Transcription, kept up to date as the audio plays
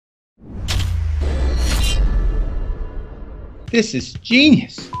This is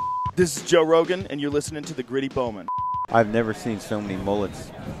genius. This is Joe Rogan, and you're listening to the Gritty Bowmen. I've never seen so many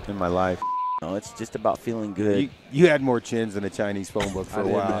mullets in my life. No, it's just about feeling good. You had more chins than a Chinese phone book for a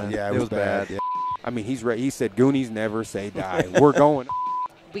while. Man. Yeah, it was bad. Yeah. I mean, he's right. He said, "Goonies never say die." We're going.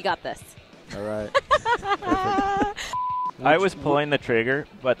 We got this. All right. I was pulling the trigger,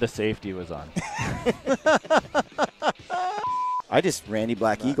 but the safety was on. I just Randy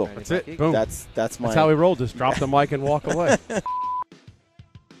Black Eagle. That's it. Boom. That's my. That's how we roll. Just drop the mic and walk away.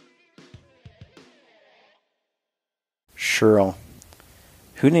 Shirl.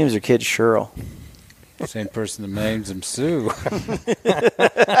 Who names their kid Shirl? Same person that names him Sue.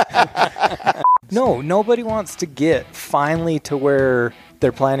 No, nobody wants to get finally to where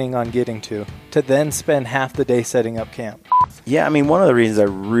they're planning on getting to then spend half the day setting up camp. Yeah, I mean, one of the reasons I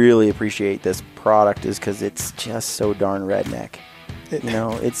really appreciate this product is because it's just so darn redneck. You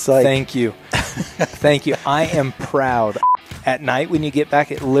know, it's like... Thank you. Thank you. I am proud. At night when you get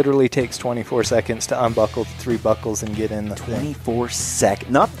back, it literally takes 24 seconds to unbuckle the 3 buckles and get in the 24 seconds.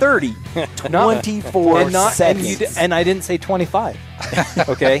 Not 30. 24 seconds. And I didn't say 25.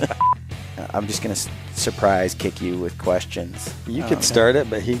 Okay? I'm just going to surprise kick you with questions. You could start it,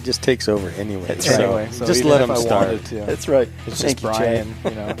 but he just takes over anyway. That's right. Anyway, so just let him start. That's right. It's just Brian.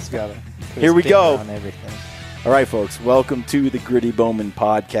 You know, it's got to. Here we go. On everything. All right, folks. Welcome to the Gritty Bowmen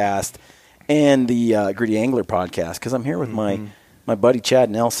podcast and the Gritty Angler podcast, because I'm here with my buddy Chad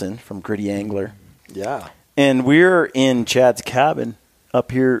Nelson from Gritty Angler. Yeah. And we're in Chad's cabin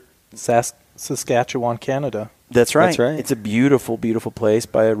up here, Saskatchewan, Canada. That's right. That's right. It's a beautiful, beautiful place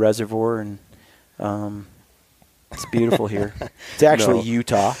by a reservoir, and it's beautiful here. It's actually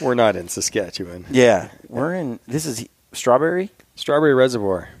Utah. We're not in Saskatchewan. Yeah. We're in, this is Strawberry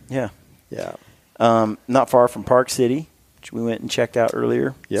Reservoir. Yeah. Yeah. Not far from Park City, which we went and checked out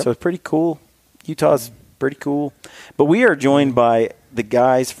earlier. Yep. So it's pretty cool. Utah's pretty cool. But we are joined by the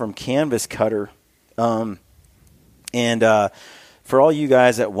guys from Canvas Cutter. For all you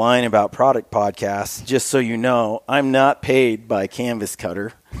guys that whine about product podcasts, just so you know, I'm not paid by Canvas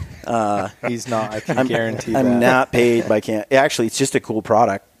Cutter. He's not. I can guarantee that. I'm not paid by Canvas. Actually, it's just a cool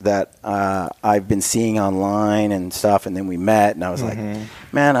product that I've been seeing online and stuff, and then we met, and I was like,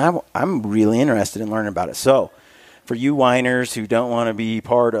 man, I'm really interested in learning about it. So for you whiners who don't want to be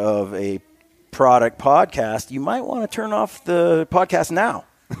part of a product podcast, you might want to turn off the podcast now.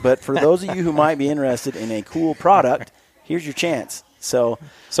 But for those of you who might be interested in a cool product, here's your chance. So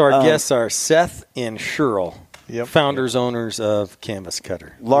our guests are Seth and Shirl, Yep. founders, owners of Canvas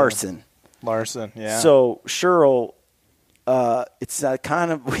Cutter. Larsen, yeah. So Shirl, it's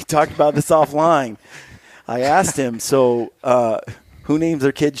kind of, we talked about this offline. I asked him, so who names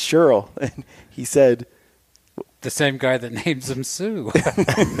their kid Shirl? And he said, The same guy that names him Sue.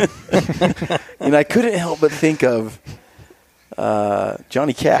 and I couldn't help but think of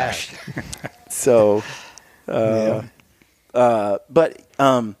Johnny Cash. So,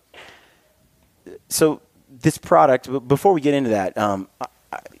 so this product, before we get into that,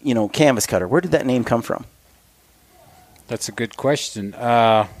 Canvas Cutter, where did that name come from? That's a good question.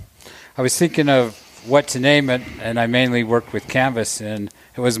 I was thinking of what to name it, and I mainly worked with Canvas, and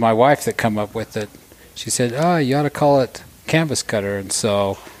it was my wife that come up with it. She said, you ought to call it Canvas Cutter, and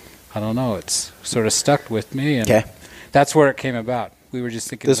so, I don't know, it's sort of stuck with me, and that's where it came about. We were just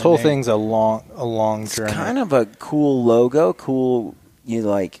thinking this whole thing's a long journey. It's kind of a cool logo,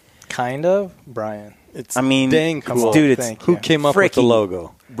 Kind of, Brian. It's dang cool. Dude, who came up with the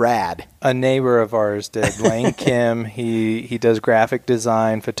logo? Rad. A neighbor of ours did. Lane Kim. He does graphic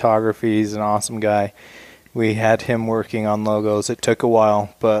design, photography. He's an awesome guy. We had him working on logos. It took a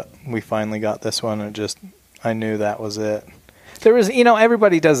while, but we finally got this one. I knew that was it. There was,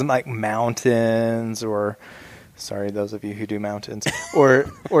 everybody does like mountains or, sorry, those of you who do mountains, or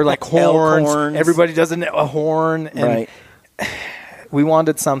like horns. Everybody does a horn, and we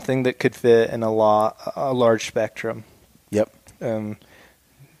wanted something that could fit in a large spectrum. Yep. Dude,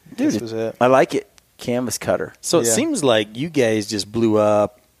 this was it. I like it. Canvas Cutter. So it seems like you guys just blew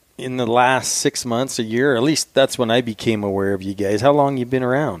up in the last 6 months, a year. At least that's when I became aware of you guys. How long you been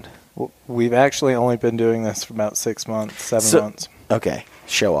around? Well, we've actually only been doing this for about 6 months, 7 months. Okay,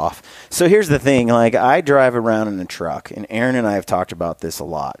 show off. So here's the thing. Like, I drive around in a truck, and Aaron and I have talked about this a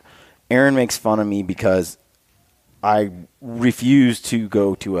lot. Aaron makes fun of me because I refuse to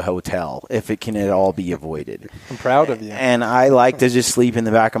go to a hotel if it can at all be avoided. I'm proud of you. And I like to just sleep in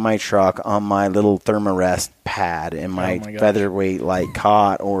the back of my truck on my little Thermarest pad and my featherweight like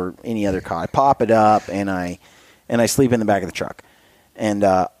cot or any other cot. I pop it up and I sleep in the back of the truck. And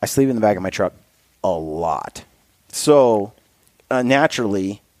I sleep in the back of my truck a lot. So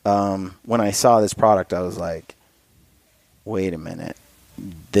naturally, when I saw this product, I was like, wait a minute,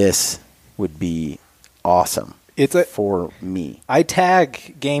 this would be awesome. For me. I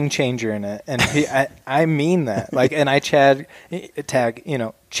tag game changer in it, and I mean that. Like, and I tag,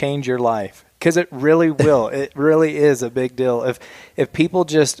 change your life, because it really will. It really is a big deal. If people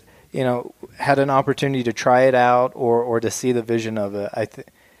just, had an opportunity to try it out or to see the vision of it, I think.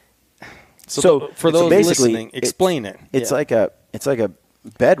 So for those listening, explain it. It's like a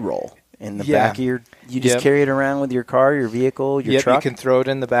bedroll. In the back of your, you just carry it around with your car, your vehicle, your truck? You can throw it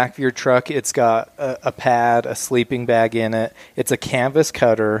in the back of your truck. It's got a pad, a sleeping bag in it. It's a canvas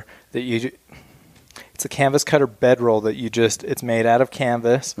cutter it's a canvas cutter bedroll that it's made out of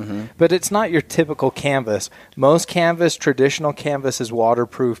canvas, but it's not your typical canvas. Most traditional canvas is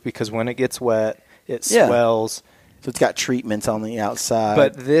waterproof because when it gets wet, it swells. So it's got treatments on the outside.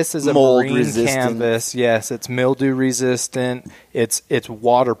 But this is a mold marine resistant canvas. Yes, it's mildew resistant. It's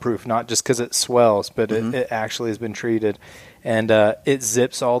waterproof, not just because it swells, but it actually has been treated. And it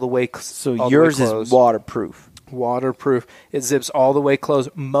zips all the way So yours is waterproof. Waterproof. It zips all the way closed.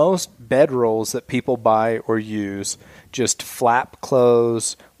 Most bedrolls that people buy or use just flap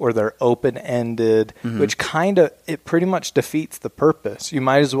close or they're open-ended, which it pretty much defeats the purpose. You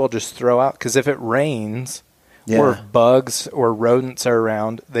might as well just throw out, because if it rains... Yeah. Or if bugs or rodents are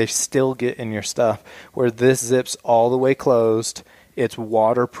around, they still get in your stuff. Where this zips all the way closed, it's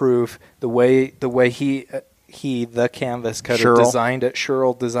waterproof. The way the canvas cutter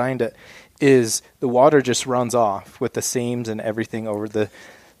Shirl designed it, is the water just runs off with the seams and everything over the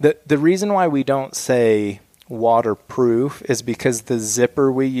reason why we don't say waterproof is because the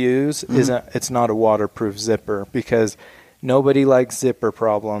zipper we use it's not a waterproof zipper, because nobody likes zipper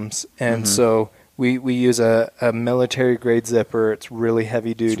problems, and so. We use a military grade zipper. It's really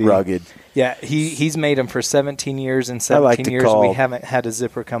heavy duty. It's rugged. Yeah, he's made them for 17 years, and 17 years we haven't had a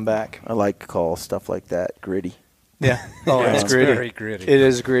zipper come back. I like to call stuff like that gritty. Yeah. Oh, it's gritty. Very gritty. It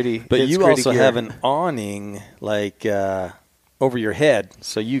is gritty. But it's you gritty also gear. have an awning over your head,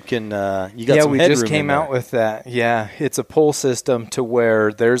 so you can you got some we headroom just came out with that. Yeah, it's a pull system to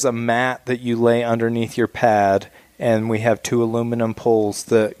where there's a mat that you lay underneath your pad. And we have 2 aluminum poles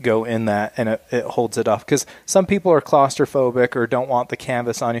that go in that, and it holds it off. Because some people are claustrophobic or don't want the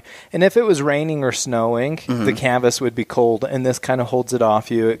canvas on you. And if it was raining or snowing, the canvas would be cold, and this kind of holds it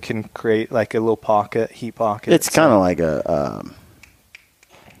off you. It can create like a little pocket, heat pocket. It's kind of like a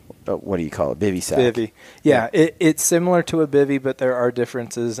what do you call it? Bivy sack. Bivy. Yeah, it's similar to a bivy, but there are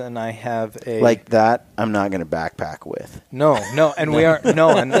differences, and I have a... Like that, I'm not going to backpack with. No, and we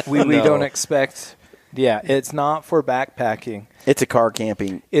don't expect... Yeah, it's not for backpacking. It's a car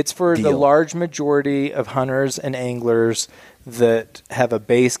camping It's for deal. the large majority of hunters and anglers that have a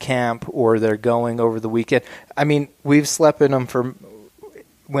base camp or they're going over the weekend. I mean, we've slept in them for...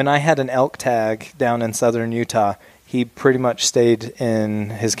 When I had an elk tag down in southern Utah, he pretty much stayed in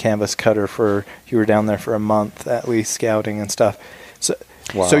his canvas cutter you were down there for a month at least scouting and stuff. So,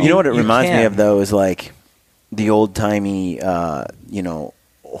 wow. So you know what it reminds me of, though, is like the old-timey,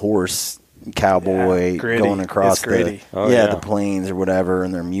 horse... cowboy going across the plains or whatever,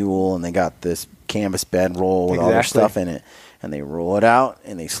 and their mule, and they got this canvas bedroll with all their stuff in it, and they roll it out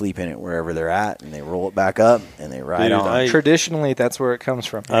and they sleep in it wherever they're at, and they roll it back up and they ride on. Traditionally, that's where it comes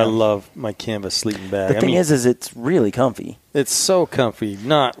from. I love my canvas sleeping bag. The thing is it's really comfy. It's so comfy,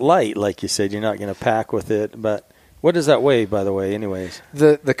 not light like you said. You're not going to pack with it, but. What does that weigh, by the way, anyways?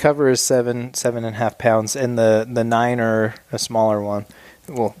 The cover is 7.5 pounds, and the Niner, a smaller one.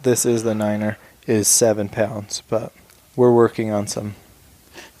 Well, this is the Niner, is 7 pounds, but we're working on some.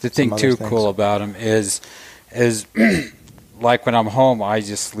 The thing too cool about them is like when I'm home, I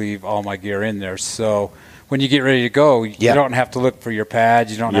just leave all my gear in there. So when you get ready to go, you don't have to look for your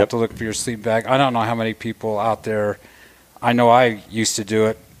pads. You don't have to look for your sleep bag. I don't know how many people out there. I know I used to do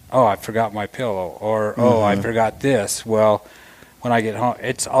it. Oh, I forgot my pillow, or I forgot this. Well, when I get home,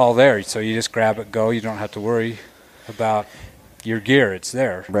 it's all there. So you just grab it, go. You don't have to worry about your gear. It's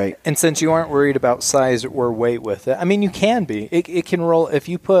there. Right. And since you aren't worried about size or weight with it, I mean, you can be. It can roll. If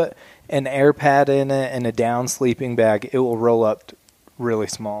you put an air pad in it and a down sleeping bag, it will roll up really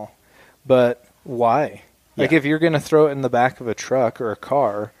small. But why? Yeah. Like if you're going to throw it in the back of a truck or a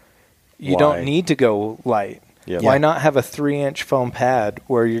car, you don't need to go light. Yep. Why not have a 3-inch foam pad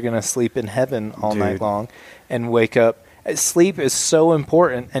where you're going to sleep in heaven all night long and wake up? Sleep is so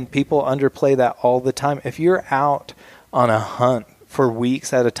important, and people underplay that all the time. If you're out on a hunt for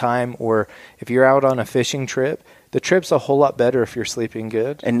weeks at a time, or if you're out on a fishing trip, the trip's a whole lot better if you're sleeping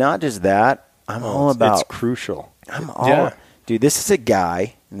good. And not just that, I'm all about... It's crucial. Dude, this is a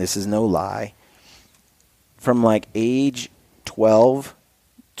guy, and this is no lie, from like age 12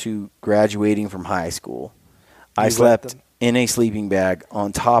 to graduating from high school. I slept in a sleeping bag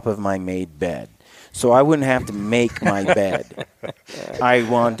on top of my made bed. So I wouldn't have to make my bed.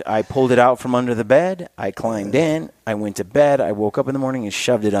 I pulled it out from under the bed. I climbed in. I went to bed. I woke up in the morning and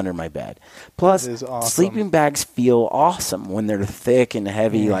shoved it under my bed. Plus, awesome. sleeping bags feel awesome when they're thick and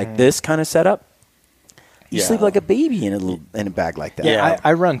heavy like this kind of setup. You sleep like a baby in a bag like that. Yeah,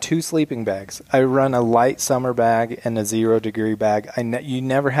 I run 2 sleeping bags. I run a light summer bag and a 0-degree bag. You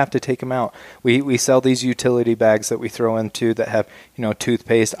never have to take them out. We sell these utility bags that we throw into that have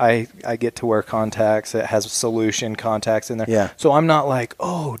toothpaste. I get to wear contacts. It has solution contacts in there. Yeah. So I'm not like,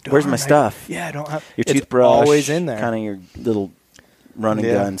 oh, darn, where's my stuff? I don't have Your it's toothbrush. always in there. Kind of your little run and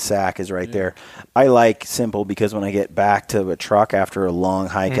gun sack is right there. I like simple because when I get back to a truck after a long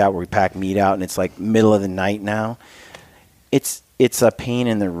hike out where we pack meat out and it's like middle of the night now, it's a pain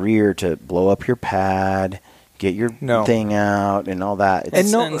in the rear to blow up your pad, get your thing out and all that.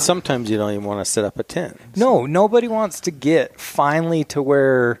 And sometimes you don't even want to set up a tent. No, nobody wants to get finally to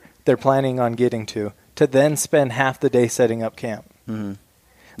where they're planning on getting to then spend half the day setting up camp. Mm-hmm.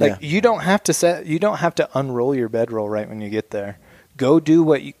 You don't have to unroll your bedroll right when you get there. Go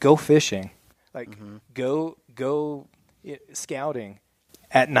go fishing, go scouting.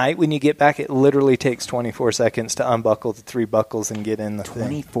 At night when you get back, it literally takes 24 seconds to unbuckle the 3 buckles and get in the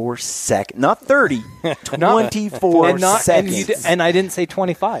 24 seconds, not 30. 24 seconds. And I didn't say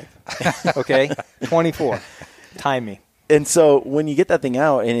 25. Okay, 24. Time me. And so when you get that thing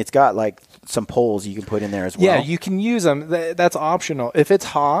out and it's got like some poles you can put in there as well. Yeah, you can use them. That's optional. If it's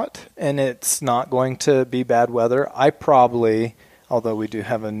hot and it's not going to be bad weather, I probably, although we do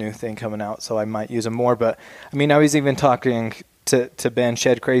have a new thing coming out, so I might use them more. But I mean, I was even talking to Ben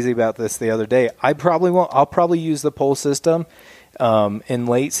Shed Crazy about this the other day. I'll probably use the pole system in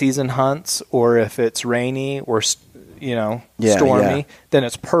late season hunts, or if it's rainy or stormy, then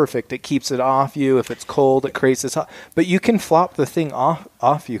it's perfect. It keeps it off you. If it's cold, it creates this hot. But you can flop the thing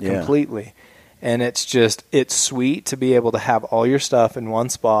off you completely. And it's sweet to be able to have all your stuff in one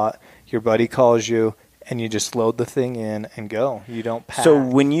spot. Your buddy calls you, and you just load the thing in and go. You don't pack. So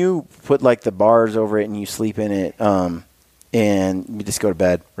when you put like the bars over it and you sleep in it, and you just go to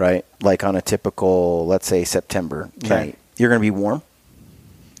bed, right? Like on a typical, let's say September night, you're going to be warm?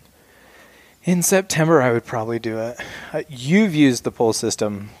 In September, I would probably do it. You've used the pole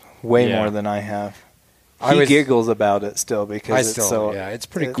system way more than I have. He giggles about it still because it's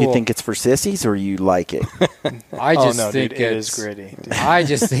pretty cool. You think it's for sissies or you like it? I just think it is gritty. Dude. I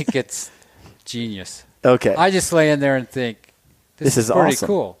just think it's genius. Okay. I just lay in there and think, this is pretty awesome.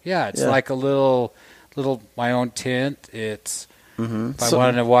 Cool. Yeah, it's like a little my own tent. It's if I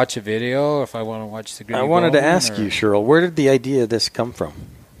wanted to watch a video, if I want to watch the Gritty Bowmen. I wanted to ask you, Shirl, where did the idea of this come from?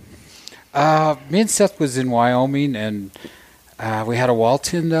 Me and Seth was in Wyoming, and we had a wall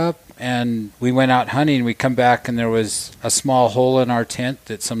tinned up, and we went out hunting. We come back, and there was a small hole in our tent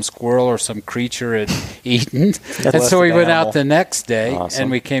that some squirrel or some creature had eaten. And so we went out the next day,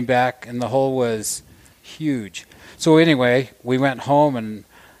 and we came back, and the hole was huge. So anyway, we went home, and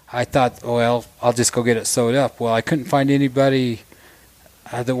I thought, oh, well, I'll just go get it sewed up. Well, I couldn't find anybody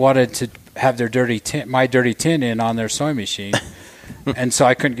that wanted to have their my dirty tin in on their sewing machine. And so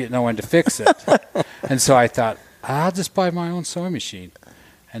I couldn't get no one to fix it. And so I thought, I'll just buy my own sewing machine.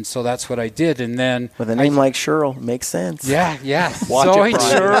 And so that's what I did. And then with a name like Shirl, makes sense. Yeah. Sewing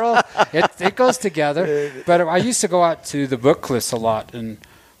Shirl, it goes together. But I used to go out to the book cliffs a lot and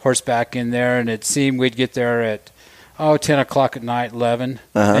horseback in there, and it seemed we'd get there at 10 o'clock at night, 11,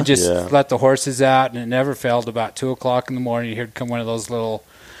 and just let the horses out, and it never failed. About 2 o'clock in the morning, here'd come one of those little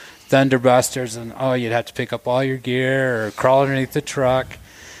thunderbusters, and you'd have to pick up all your gear or crawl underneath the truck.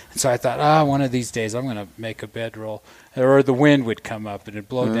 And so I thought, one of these days I'm going to make a bedroll, or the wind would come up and it'd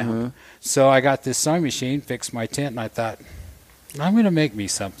blow down. So I got this sewing machine, fixed my tent, and I thought, I'm going to make me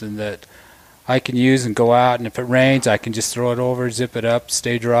something that I can use and go out, and if it rains, I can just throw it over, zip it up,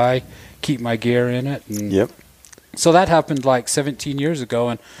 stay dry, keep my gear in it. And so that happened like 17 years ago,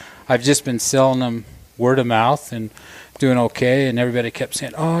 and I've just been selling them word of mouth and doing okay. And everybody kept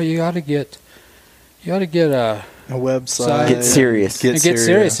saying, "Oh, you ought to get a website, get serious, get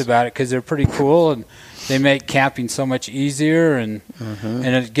serious about it because they're pretty cool and they make camping so much easier and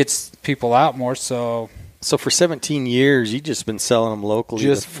it gets people out more." So for 17 years, you've just been selling them locally,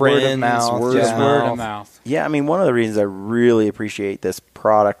 just to friends, word of mouth. Yeah, I mean, one of the reasons I really appreciate this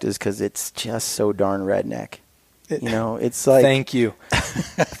product is because it's just so darn redneck. It's like... Thank you.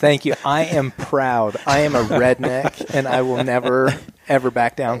 Thank you. I am proud. I am a redneck, and I will never, ever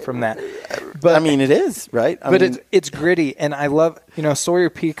back down from that. But I mean, it is, right? It's gritty, and I love, Sawyer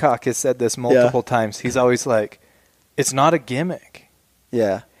Peacock has said this multiple times. He's always like, it's not a gimmick.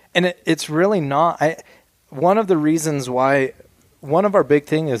 Yeah. And it's really not. one of the reasons why one of our big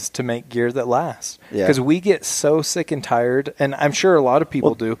thing is to make gear that lasts. Yeah. Because we get so sick and tired, and I'm sure a lot of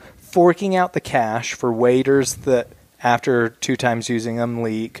people do, forking out the cash for waders that after 2 times using them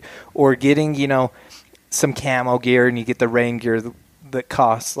leak, or getting, some camo gear and you get the rain gear that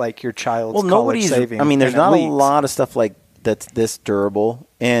costs like your child's college savings. I mean, there's not a lot of stuff like that's this durable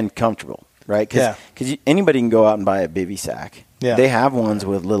and comfortable, right? Because anybody can go out and buy a bivy sack. Yeah. They have ones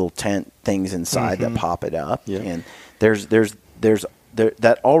with little tent things inside that pop it up, and there's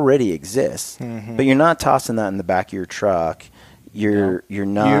that already exists. But you're not tossing that in the back of your truck. You're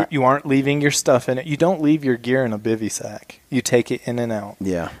not. You aren't leaving your stuff in it. You don't leave your gear in a bivy sack. You take it in and out.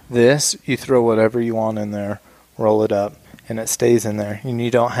 Yeah. This, you throw whatever you want in there, roll it up, and it stays in there. And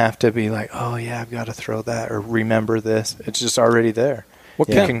you don't have to be like, oh yeah, I've got to throw that or remember this. It's just already there.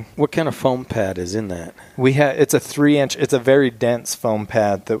 What kind of foam pad is in that? It's a 3-inch. It's a very dense foam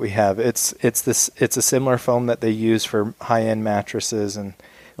pad that we have. It's a similar foam that they use for high-end mattresses and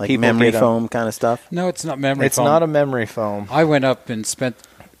like memory foam kind of stuff. No, it's not memory foam. It's not a memory foam. I went up and spent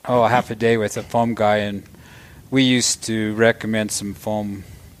a half a day with a foam guy, and we used to recommend some foam,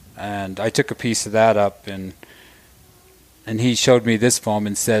 and I took a piece of that up, and he showed me this foam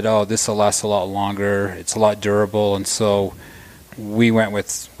and said, oh, this will last a lot longer. It's a lot durable, and so we went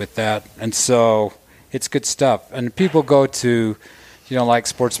with that. And so it's good stuff. And people go to, like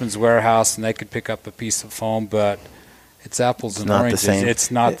Sportsman's Warehouse, and they could pick up a piece of foam, but it's apples and oranges.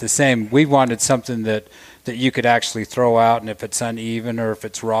 It's not the same. We wanted something that you could actually throw out, and if it's uneven or if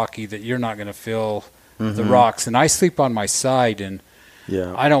it's rocky, that you're not going to feel the rocks. And I sleep on my side, and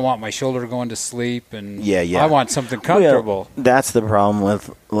I don't want my shoulder going to sleep, and I want something comfortable. Well, that's the problem with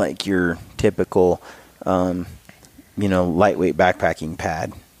like your typical, lightweight backpacking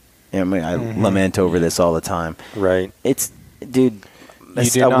pad. I mean, I lament over this all the time. Right. It's, dude, a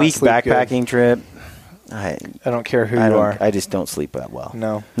week backpacking trip. I don't care who you are. I just don't sleep that well.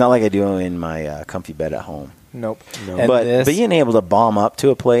 No. Not like I do in my comfy bed at home. Nope. No. But being able to bomb up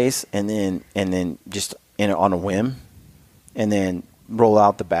to a place and then just on a whim and then roll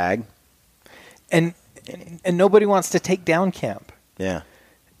out the bag. And nobody wants to take down camp. Yeah.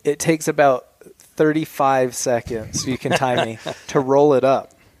 It takes about 35 seconds, you can time me, to roll it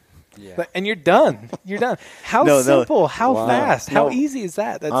up. Yeah. And you're done. You're done. How simple, how fast, how easy is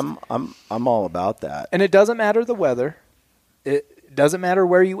that? I'm all about that. And it doesn't matter the weather. It doesn't matter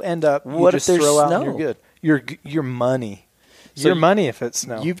where you end up. What you if just there's throw out snow? and you're good. Your money. So your money if it's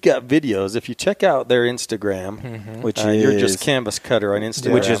snow. You've got videos. If you check out their Instagram, which you're just Canvas Cutter on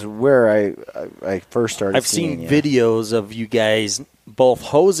Instagram, which is where I first started. I've seen videos of you guys both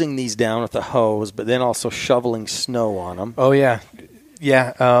hosing these down with a hose, but then also shoveling snow on them. Oh yeah.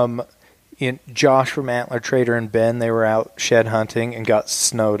 Josh from Antler Trader and Ben, they were out shed hunting and got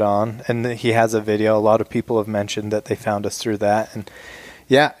snowed on, and he has a video. A lot of people have mentioned that they found us through that, and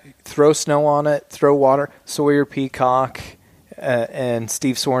throw snow on it, throw water. Sawyer Peacock and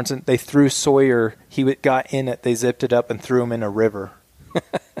Steve Sorensen, they threw Sawyer. He got in it. They zipped it up and threw him in a river,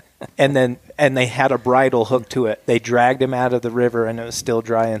 and they had a bridle hooked to it. They dragged him out of the river, and it was still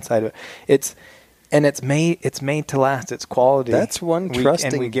dry inside of it. It's made to last. It's quality. That's one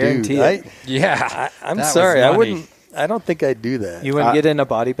trusting we guarantee dude. it. I'm sorry. I don't think I'd do that. You wouldn't get in a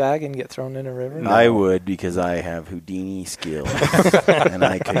body bag and get thrown in a river? No. I would, because I have Houdini skills, and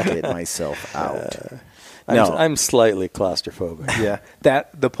I could get myself out. I'm slightly claustrophobic. Yeah,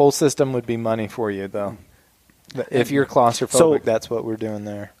 the pole system would be money for you, though. If you're claustrophobic, that's what we're doing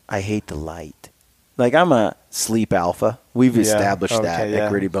there. I hate the light. Like, I'm a sleep alpha. We've established that at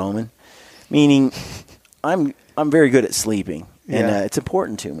Gritty Bowmen. Meaning, I'm very good at sleeping, and it's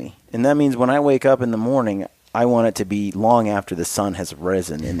important to me. And that means when I wake up in the morning, I want it to be long after the sun has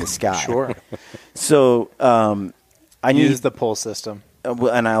risen in the sky. Sure. So I use the pole system,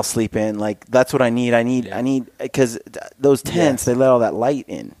 and I'll sleep in. Like, that's what I need. I need because those tents they let all that light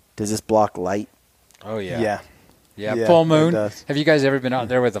in. Does this block light? Oh yeah. Yeah, full moon. Have you guys ever been out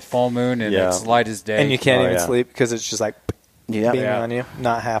there with a full moon and it's light as day? And you can't even sleep because it's just like beaming on you.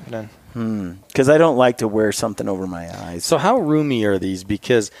 Not happening. Because I don't like to wear something over my eyes. So how roomy are these?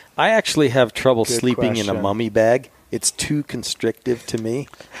 Because I actually have trouble sleeping in a mummy bag. It's too constrictive to me.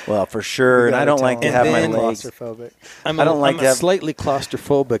 Well, for sure. And I don't like to have my legs. I'm slightly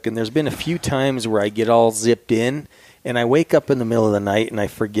claustrophobic, and there's been a few times where I get all zipped in, and I wake up in the middle of the night, and I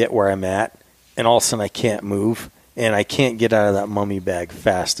forget where I'm at, and all of a sudden I can't move, and I can't get out of that mummy bag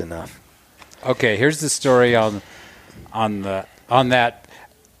fast enough. Okay, here's the story on that.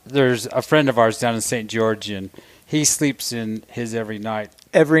 There's a friend of ours down in St. George, and he sleeps in his every night.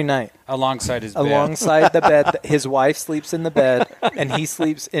 Every night. Alongside his bed. Alongside the bed. His wife sleeps in the bed, and he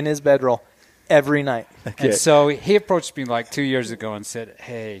sleeps in his bedroll. every night. Okay. And so he approached me like 2 years ago and said,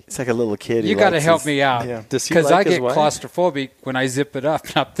 hey, It's like a little kid. you got to help me out. Yeah. Does he Because like I his get wife? claustrophobic when I zip it up.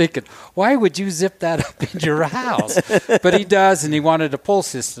 And I'm thinking, why would you zip that up in your house? But he does, and he wanted a pull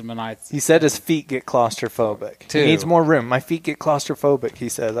system. And He said his feet get claustrophobic. Too. He needs more room. My feet get claustrophobic, he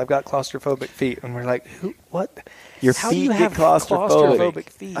says. I've got claustrophobic feet. And we're like, what? Your How do feet you get have claustrophobic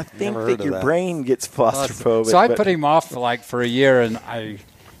feet? I think Never heard that of your that. brain gets claustrophobic. So I but- put him off for a year, and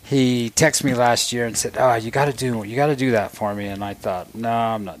he texted me last year and said, "Oh, you got to do that for me." And I thought, no,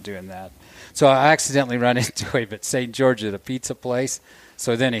 I'm not doing that. So I accidentally run into him at St. George at a pizza place.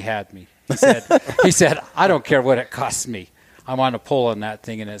 So then he had me. He said, I don't care what it costs me. I want to pull on that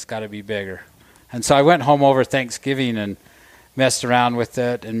thing, and it's got to be bigger. And so I went home over Thanksgiving and messed around with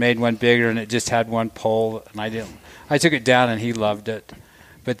it and made one bigger, and it just had one pole. And I took it down, and he loved it.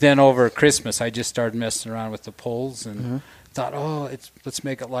 But then over Christmas, I just started messing around with the poles and thought, let's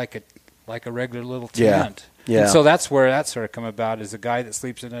make it like a regular little tent. Yeah. And so that's where that sort of come about, as a guy that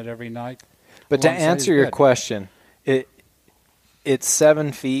sleeps in it every night. But to alongside answer his your bed. question, it's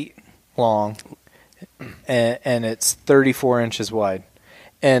 7 feet long, and it's 34 inches wide.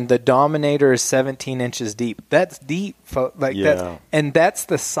 And the Dominator is 17 inches deep. That's deep. And that's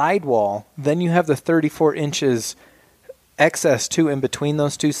the sidewall. Then you have the 34 inches excess too in between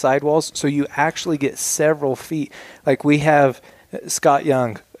those two sidewalls, so you actually get several feet. Like we have Scott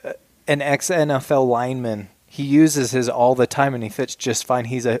Young, an ex-NFL lineman. He uses his all the time, and he fits just fine.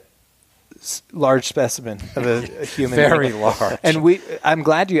 He's a large specimen of a human Very being. large. And I'm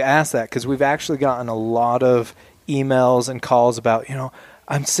glad you asked that, because we've actually gotten a lot of emails and calls about,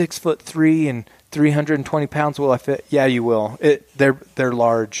 I'm 6'3" and 320 pounds. Will I fit? Yeah, you will. They're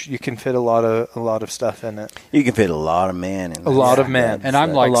large. You can fit a lot of stuff in it. You can fit a lot of man in A lot of man. And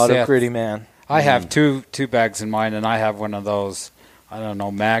I'm like a lot Seth. of gritty man. I have two bags in mine, and I have one of those, I don't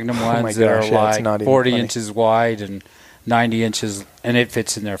know, Magnum my ones that gosh, are yeah, it's like not even 40 funny. inches wide and 90 inches, and it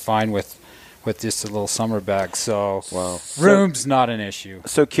fits in there fine with just a little summer bag. So room's not an issue.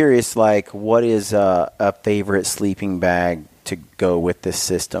 So curious, like, what is a favorite sleeping bag to go with this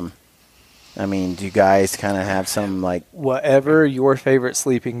system? I mean, do you guys kind of have some, like... Whatever your favorite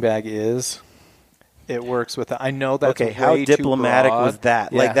sleeping bag is, it works with it. I know that's Okay, how way too diplomatic broad. was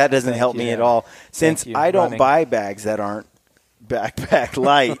that? Yeah, like, that doesn't thank help you. me at all. Since Thank you. I don't Running. buy bags that aren't backpack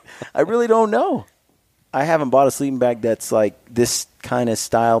light, I really don't know. I haven't bought a sleeping bag that's like this kind of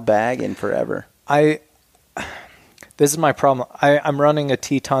style bag in forever. This is my problem. I'm running a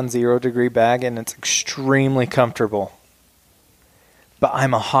Teton 0 degree bag, and it's extremely comfortable. But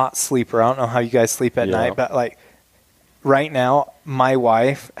I'm a hot sleeper. I don't know how you guys sleep at night, but like right now, my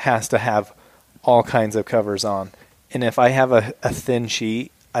wife has to have all kinds of covers on. And if I have a thin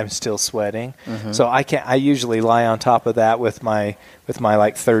sheet, I'm still sweating. So I usually lie on top of that with my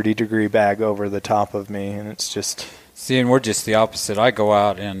like 30 degree bag over the top of me, and it's just... See, and we're just the opposite. I go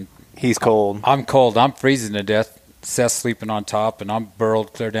out, and He's cold. I'm cold. I'm freezing to death. Seth's sleeping on top, and I'm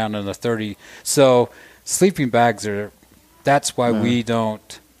burrowed clear down in the 30. So sleeping bags that's why we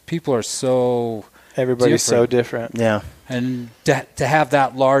don't... People are so... Everybody's so different. Yeah. And to have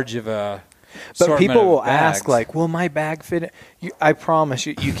that large of a... But people assortment of will ask, bags. like, will my bag fit it? I promise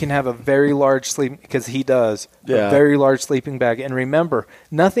you, you can have a very large sleep, because he does, Yeah. a very large sleeping bag. And remember,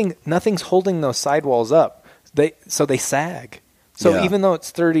 nothing's holding those sidewalls up. So they sag. So Yeah. even though it's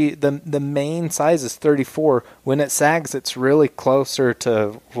 30, the main size is 34, when it sags, it's really closer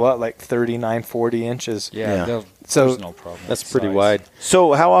to, like 39, 40 inches. Yeah. So- There's no problem. That's with pretty size. wide.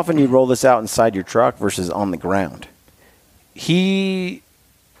 So how often do you roll this out inside your truck versus on the ground? He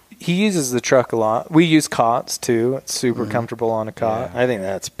uses the truck a lot. We use cots, too. It's super comfortable on a cot. I think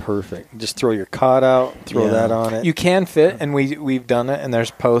that's perfect. Just throw your cot out, throw Yeah. that on it. You can fit, and we've done it, and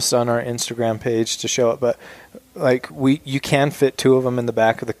there's posts on our Instagram page to show it. But like you can fit two of them in the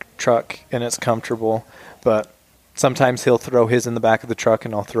back of the truck, and it's comfortable. But sometimes he'll throw his in the back of the truck,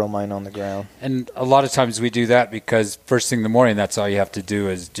 and I'll throw mine on the ground. And a lot of times we do that because first thing in the morning, that's all you have to do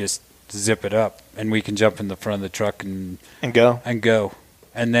is just zip it up, and we can jump in the front of the truck and go.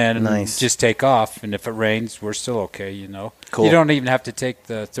 And then Nice. just take off. And if it rains, we're still okay, Cool. You don't even have to take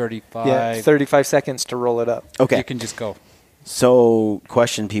the 35. Yeah, 35 seconds to roll it up. Okay. You can just go. So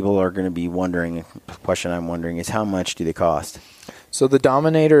question people are going to be wondering, question I'm wondering is how much do they cost? So the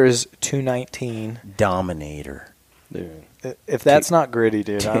Dominator is $219. Dominator. Dude. If that's not gritty,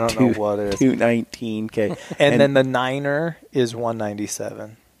 dude, I don't know what is. $219. Okay. And then the Niner is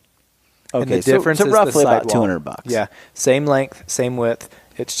 $197. Okay, And the so difference is roughly the about sidewall. $200. Yeah, same length, same width.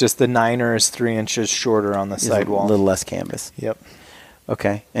 It's just the Niner is 3 inches shorter on the Just sidewall. a little less canvas. Yep.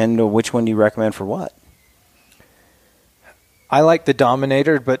 Okay. And which one do you recommend for what? I like the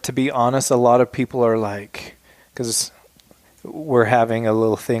Dominator, but to be honest, a lot of people are like, because we're having a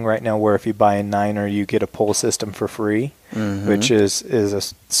little thing right now where if you buy a Niner, you get a pull system for free, which is a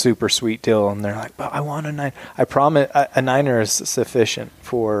super sweet deal. And they're like, but I want a Niner. I promise a Niner is sufficient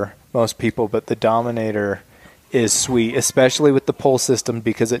for most people, but the Dominator is sweet, especially with the pull system,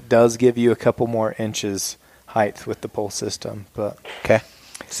 because it does give you a couple more inches height with the pull system. But Okay.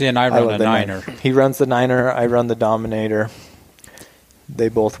 See, and I run a Niner. He runs the Niner. I run the Dominator. They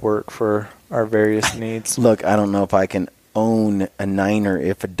both work for our various needs. Look, I don't know if I can own a Niner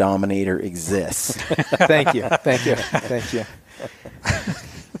if a Dominator exists. Thank you.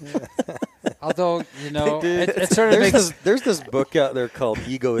 Although, Dude, it sort of makes... There's this book out there called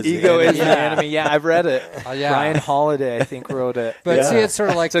Ego is Ego the is Enemy. the Enemy. Yeah, I've read it. yeah. Ryan Holiday, I think, wrote it. But see, it's sort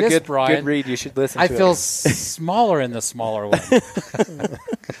of like it's a this, good, Brian. good read. You should listen I to feel it. smaller in the smaller one.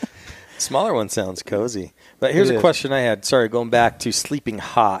 Smaller one sounds cozy. But here's It a is. question I had. Sorry, going back to sleeping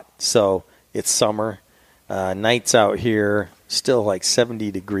hot. So it's summer. Nights out here, still like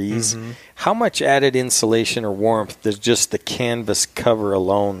 70 degrees. How much added insulation or warmth does just the canvas cover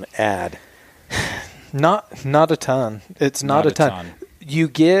alone add? Not a ton. It's not a ton. You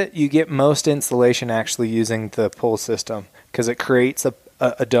get most insulation actually using the pull system because it creates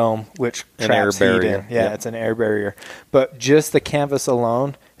a dome which traps heat in. Yeah, it's an air barrier. But just the canvas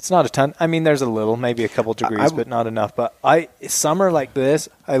alone, it's not a ton. I mean, there's a little, maybe a couple degrees, but not enough. But summer like this,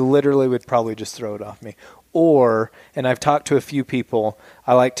 I literally would probably just throw it off me. Or, and I've talked to a few people,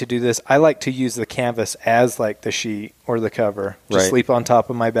 I like to do this. I like to use the canvas as like the sheet or the cover. Just sleep on top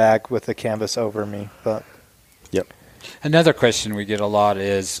of my bag with the canvas over me. But Yep. Another question we get a lot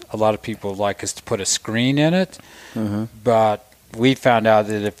is a lot of people like us to put a screen in it, but we found out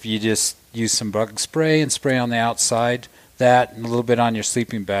that if you just use some bug spray and spray on the outside, that and a little bit on your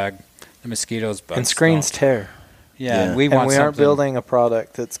sleeping bag, the mosquitoes bugs and screens don't. tear. Yeah, And we want we aren't something- building a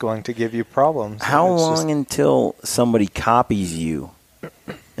product that's going to give you problems. How It's long just- until somebody copies you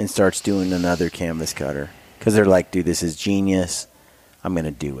and starts doing another canvas cutter? Because they're like, dude, this is genius. I'm going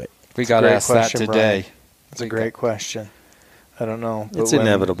to do it. We got Great asked that question, today. Brian. It's a great question. I don't know. but It's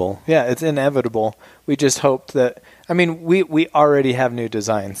inevitable. Yeah, it's inevitable. We just hoped that. I mean, we already have new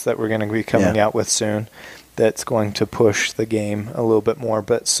designs that we're going to be coming out with soon. That's going to push the game a little bit more.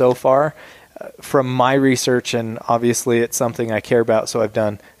 But so far, from my research, and obviously it's something I care about, so I've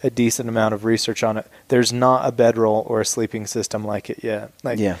done a decent amount of research on it. There's not a bedroll or a sleeping system like it yet.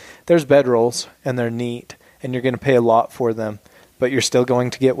 There's bedrolls, and they're neat, and you're going to pay a lot for them, but you're still going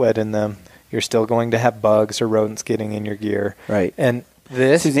to get wet in them. You're still going to have bugs or rodents getting in your gear. Right. And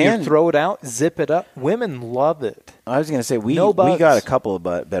this, Suzanne, you throw it out, zip it up. Women love it. I was going to say, we No bugs. got a couple of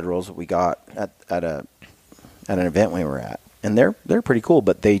bedrolls that we got at an event we were at, and they're pretty cool,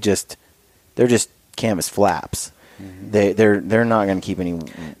 but they're just canvas flaps. They're not going to keep any.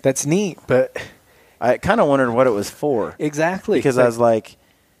 That's neat, but I kind of wondered what it was for. Exactly. Because I was like,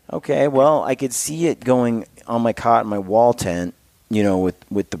 okay, well, I could see it going on my cot in my wall tent,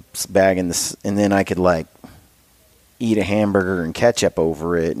 with the bag and then I could like eat a hamburger and ketchup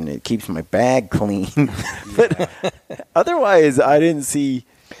over it, and it keeps my bag clean. But otherwise, I didn't see.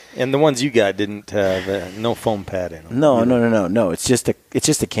 And the ones you got didn't have no foam pad in them. No. It's just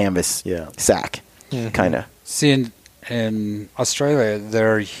a canvas sack, kind of. See, in Australia,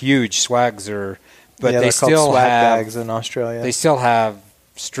 they're huge swags, but they're they called still swag have bags in Australia. They still have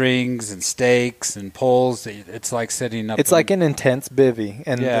strings and stakes and poles. It's like setting up. It's like an intense bivvy,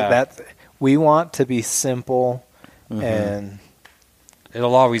 and we want to be simple, and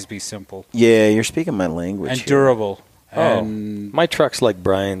it'll always be simple. Yeah, you're speaking my language. And durable. And my truck's like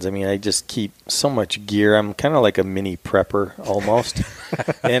Brian's. I mean, I just keep so much gear. I'm kind of like a mini prepper almost,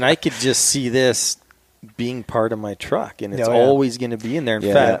 and I could just see this being part of my truck, and it's always going to be in there.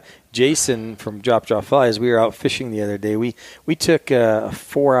 In fact, Jason from Drop Flies, we were out fishing the other day. We took a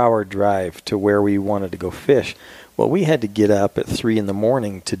 4-hour drive to where we wanted to go fish. Well, we had to get up at 3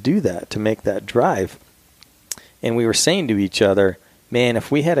 a.m. to do that, to make that drive. And we were saying to each other, man,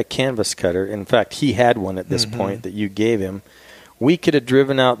 if we had a canvas cutter, in fact, he had one at this point that you gave him, we could have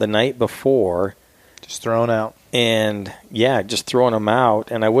driven out the night before. Just thrown out. And, just throwing them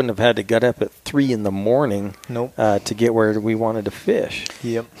out, and I wouldn't have had to get up at 3 a.m. Nope. To get where we wanted to fish.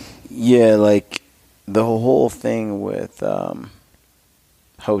 Yep. Yeah, like the whole thing with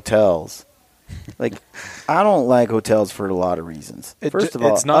hotels. Like, I don't like hotels for a lot of reasons. First of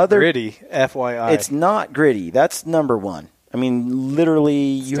all, it's not gritty, FYI. It's not gritty. That's number one. I mean, literally,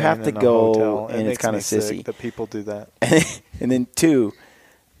 you have to go, and it's kind of sissy. That people do that. And then 2,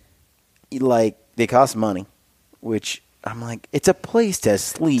 like, they cost money, which I'm like, it's a place to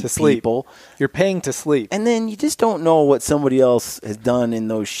sleep, people. You're paying to sleep. And then you just don't know what somebody else has done in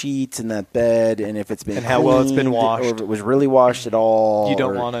those sheets and that bed, and if it's been and how well it's been washed, or if it was really washed at all. You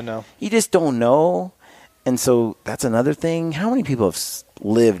don't want to know. You just don't know. And so that's another thing. How many people have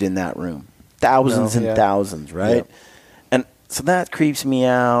lived in that room? Thousands and thousands, right? Yep. And so that creeps me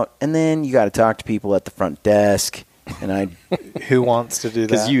out. And then you got to talk to people at the front desk. And who wants to do that?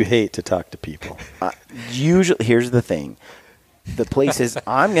 Because you hate to talk to people. Usually, here's the thing: the places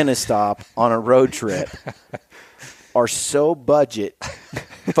I'm going to stop on a road trip are so budget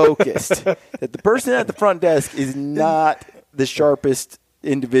focused that the person at the front desk is not the sharpest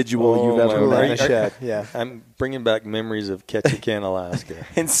individual you've ever met. In the shed. Yeah, I'm bringing back memories of Ketchikan, Alaska.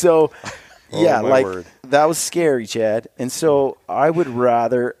 And so, that was scary, Chad. And so I would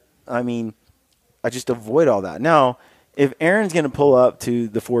rather, I just avoid all that. Now, if Aaron's going to pull up to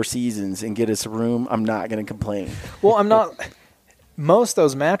the Four Seasons and get us a room, I'm not going to complain. Well, I'm not. Most of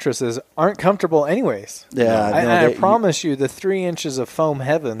those mattresses aren't comfortable anyways. Yeah. I promise you, the 3 inches of foam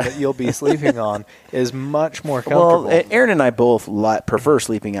heaven that you'll be sleeping on is much more comfortable. Well, Aaron and I both prefer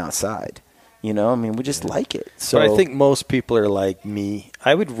sleeping outside. We just like it. So, but I think most people are like me.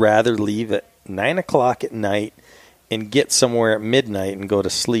 I would rather leave at 9 o'clock at night and get somewhere at midnight and go to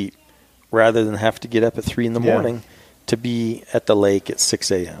sleep, rather than have to get up at 3 in the morning to be at the lake at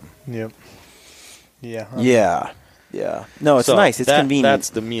 6 a.m. Yep. Yeah. Yeah. No, it's nice. It's convenient.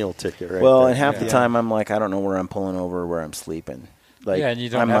 That's the meal ticket, right? Well, and half the time I'm like, I don't know where I'm pulling over or where I'm sleeping. Like, and you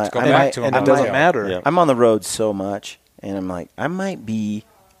don't have to go back to them. And it doesn't matter. Yeah. I'm on the road so much, and I'm like, I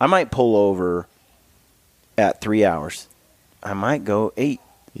might pull over at 3 hours. I might go 8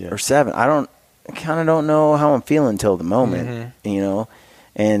 or 7. I kind of don't know how I'm feeling till the moment,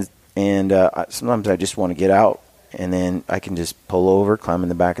 and sometimes I just want to get out, and then I can just pull over, climb in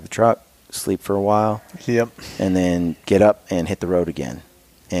the back of the truck, sleep for a while, and then get up and hit the road again,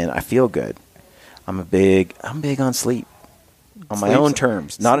 and I feel good. I'm big on sleep, on my own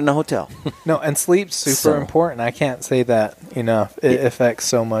terms, not in a hotel. No, and sleep's super important. I can't say that enough. It affects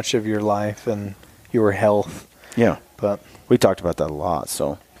so much of your life and your health. Yeah, but we talked about that a lot,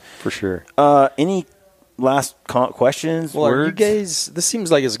 so for sure. Any last questions? Well, are you guys? This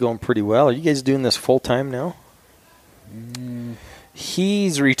seems like it's going pretty well. Are you guys doing this full time now?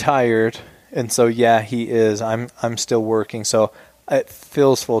 He's retired, and so he is. I'm still working, so it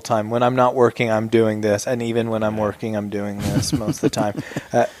feels full time. When I'm not working, I'm doing this, and even when I'm working, I'm doing this most of the time.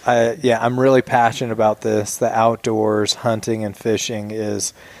 I'm really passionate about this. The outdoors, hunting and fishing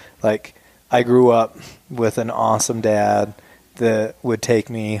is like, I grew up with an awesome dad that would take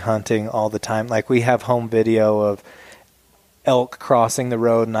me hunting all the time. Like, we have home video of elk crossing the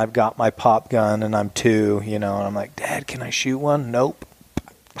road, and I've got my pop gun, and I'm 2, and I'm like, Dad, can I shoot one? Nope.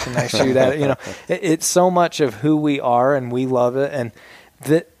 Can I shoot at it? It's so much of who we are, and we love it. And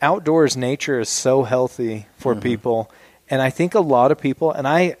the outdoors nature is so healthy for people. And I think a lot of people, and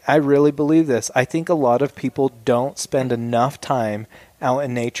I really believe this, I think a lot of people don't spend enough time out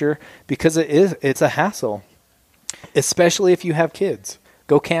in nature because it's a hassle, especially if you have kids.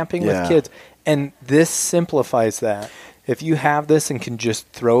 Go camping with kids. And this simplifies that. If you have this and can just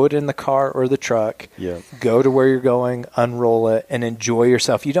throw it in the car or the truck, go to where you're going, unroll it, and enjoy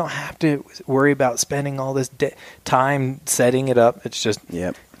yourself. You don't have to worry about spending all this time setting it up. It's just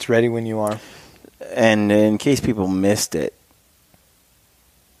it's ready when you are. And in case people missed it,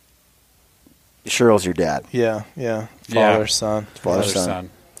 Shirl's your dad. Yeah. Father, son.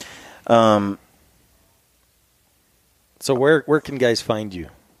 So where can guys find you?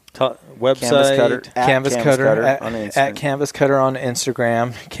 Website? Canvas Cutter at Canvas Cutter on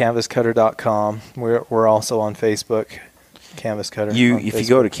Instagram, canvascutter.com. We're also on Facebook, Canvas Cutter. If you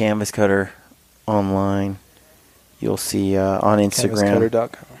go to Canvas Cutter online, you'll see on Instagram,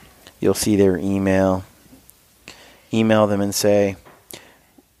 canvascutter.com. You'll see their email. Email them and say,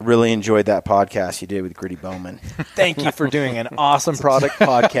 really enjoyed that podcast you did with Gritty Bowmen. Thank you for doing an awesome product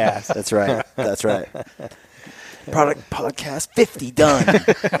podcast. That's right. Product podcast 50 done.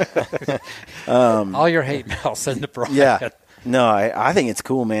 All your hate mail, send to Brian. Yeah. No, I think it's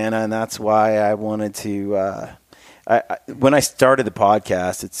cool, man, and that's why I wanted to. When I started the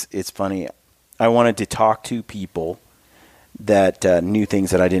podcast, it's funny. I wanted to talk to people that knew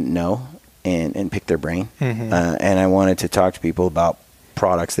things that I didn't know and pick their brain, and I wanted to talk to people about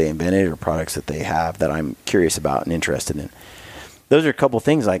products they invented or products that they have that I'm curious about and interested in. Those are a couple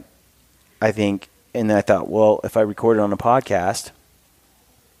things I think. And then I thought, well, if I record it on a podcast,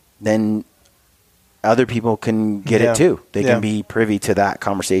 then other people can get it too. They can be privy to that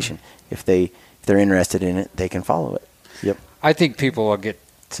conversation. If they're interested in it, they can follow it. Yep. I think people will get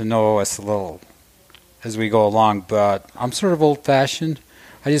to know us a little as we go along. But I'm sort of old-fashioned.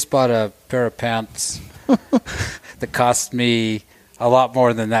 I just bought a pair of pants that cost me a lot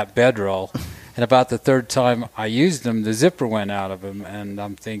more than that Bedroll. And about the third time I used them, the zipper went out of them, and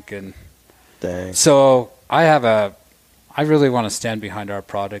I'm thinking, dang. So I really want to stand behind our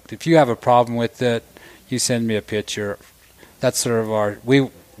product. If you have a problem with it, you send me a picture. That's sort of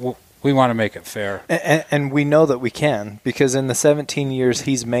we want to make it fair. And we know that we can, because in the 17 years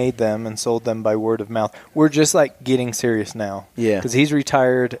he's made them and sold them by word of mouth. We're just like getting serious now. Yeah. Because he's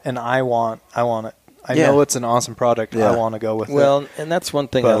retired and I want it. I know it's an awesome product. Yeah. I want to go with it. Well, and that's one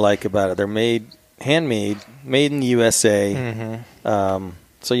thing I like about it. They're handmade, made in the USA.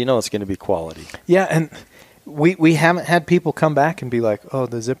 So you know it's going to be quality. Yeah, and we haven't had people come back and be like, oh,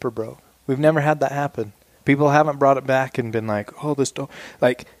 the zipper broke. We've never had that happen. People haven't brought it back and been like, oh, this don't.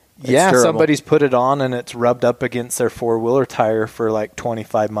 Like, somebody's put it on and it's rubbed up against their four-wheeler tire for like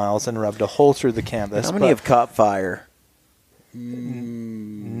 25 miles and rubbed a hole through the canvas. How many have caught fire?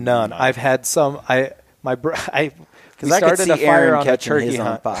 None. I've had some. Because I could see Aaron catching his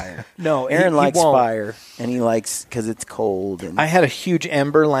on fire. No, Aaron he likes won't. fire, and he likes because it's cold. And I had a huge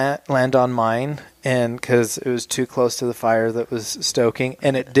ember land on mine, and because it was too close to the fire that was stoking,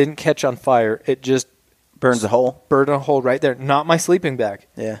 and it didn't catch on fire. It just burns a hole. Burned a hole right there. Not my sleeping bag.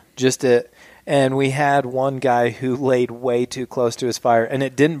 Yeah, just it. And we had one guy who laid way too close to his fire, and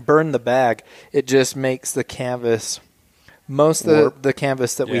it didn't burn the bag. It just makes the canvas. Most of the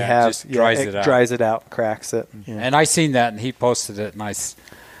canvas that we have just dries it out, cracks it. Yeah. And I seen that, and he posted it, and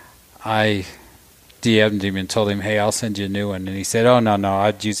I DM'd him and told him, hey, I'll send you a new one. And he said, oh, no,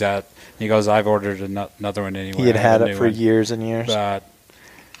 I'd use that. And he goes, I've ordered another one anyway. He had it for years and years. But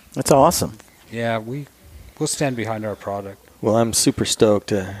that's awesome. Yeah, we'll stand behind our product. Well, I'm super stoked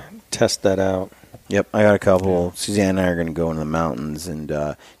to test that out. Yep, I got a couple. Yeah. Suzanne and I are going to go into the mountains, and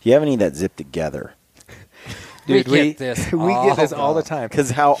do you have any that zip together? Dude, we get this all the time.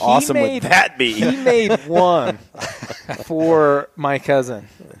 Because how awesome would that be? He made one for my cousin.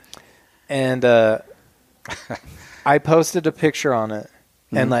 And I posted a picture on it.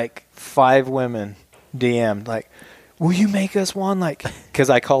 And like 5 women DM'd like, will you make us one? Like, because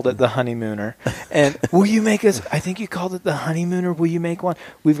I called it the Honeymooner. And will you make us, I think you called it the Honeymooner. Will you make one?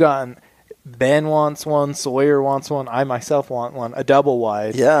 We've gotten... Ben wants one, Sawyer wants one, I myself want one, a double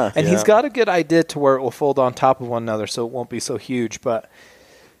wide. Yeah. And he's got a good idea to where it will fold on top of one another so it won't be so huge, but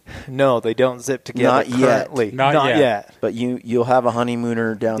no, they don't zip together currently. Not yet. But you'll have a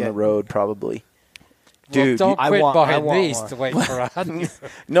Honeymooner down the road probably. Dude, well, don't quit behind these to wait for a Honeymooner.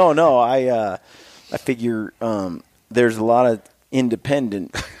 No, I figure there's a lot of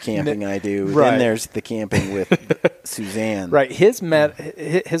independent camping I do. Right. Then there's the camping with Suzanne. Right. His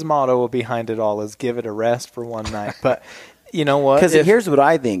motto behind it all is give it a rest for one night. But you know what? Because here's what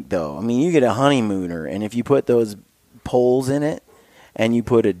I think, though. I mean, you get a Honeymooner, and if you put those poles in it, and you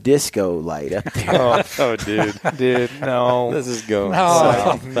put a disco light up there. Oh, dude, no. This is going. No.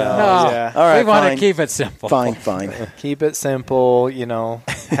 Yeah. All right, we want to keep it simple. Fine. Keep it simple.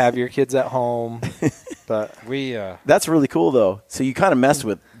 Have your kids at home. But that's really cool, though. So you kind of messed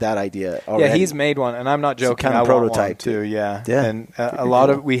with that idea already. Yeah, he's made one, and I'm not joking. Kind of prototype too. Yeah. Yeah. And a lot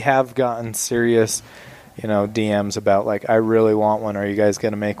of we have gotten serious, DMs about like, I really want one. Are you guys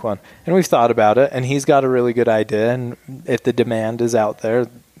going to make one? And we've thought about it, and he's got a really good idea. And if the demand is out there,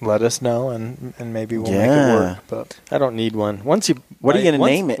 let us know, and maybe we'll make it work. But I don't need one. What are you going to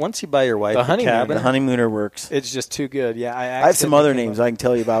name it? Once you buy your wife the a cabin, the Honeymooner works. It's just too good. Yeah, I have some other names. I can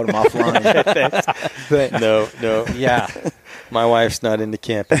tell you about them offline. But no. Yeah. My wife's not into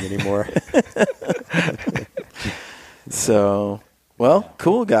camping anymore. So, well,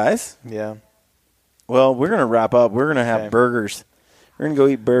 cool, guys. Yeah. Well, we're going to wrap up. We're going to have burgers. We're going to go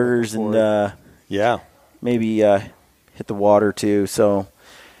eat burgers and maybe hit the water too. So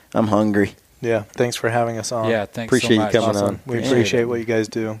I'm hungry. Yeah. Thanks for having us on. Yeah, thanks appreciate so much. you coming on. We appreciate what you guys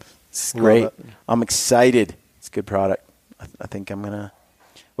do. It's great. I'm excited. It's a good product. I think I'm going to.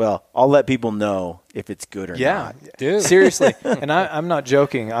 Well, I'll let people know if it's good or not. Dude. Seriously. And I'm not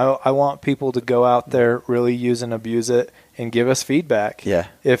joking. I want people to go out there, really use and abuse it, and give us feedback. Yeah.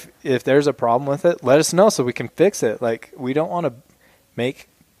 If there's a problem with it, let us know so we can fix it. Like, we don't want to make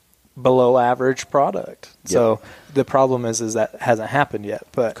below average product. Yep. So the problem is that hasn't happened yet.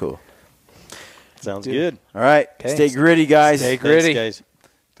 But cool. Sounds good. All right. Okay. Stay gritty, guys. Stay gritty. Thanks,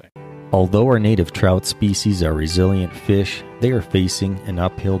 guys. Although our native trout species are resilient fish, they are facing an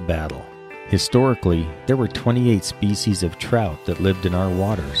uphill battle. Historically, there were 28 species of trout that lived in our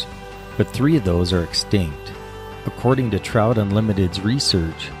waters, but 3 of those are extinct. According to Trout Unlimited's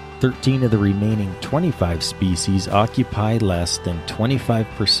research, 13 of the remaining 25 species occupy less than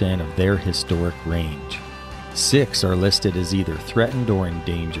 25% of their historic range. 6 are listed as either threatened or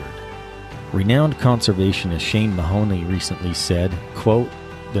endangered. Renowned conservationist Shane Mahoney recently said, quote,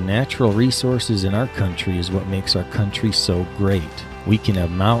 "The natural resources in our country is what makes our country so great. We can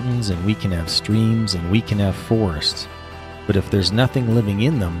have mountains and we can have streams and we can have forests. But if there's nothing living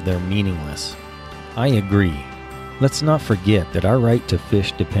in them, they're meaningless." I agree. Let's not forget that our right to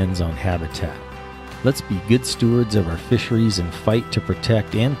fish depends on habitat. Let's be good stewards of our fisheries and fight to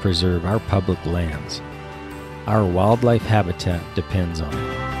protect and preserve our public lands. Our wildlife habitat depends on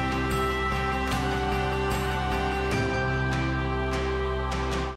it.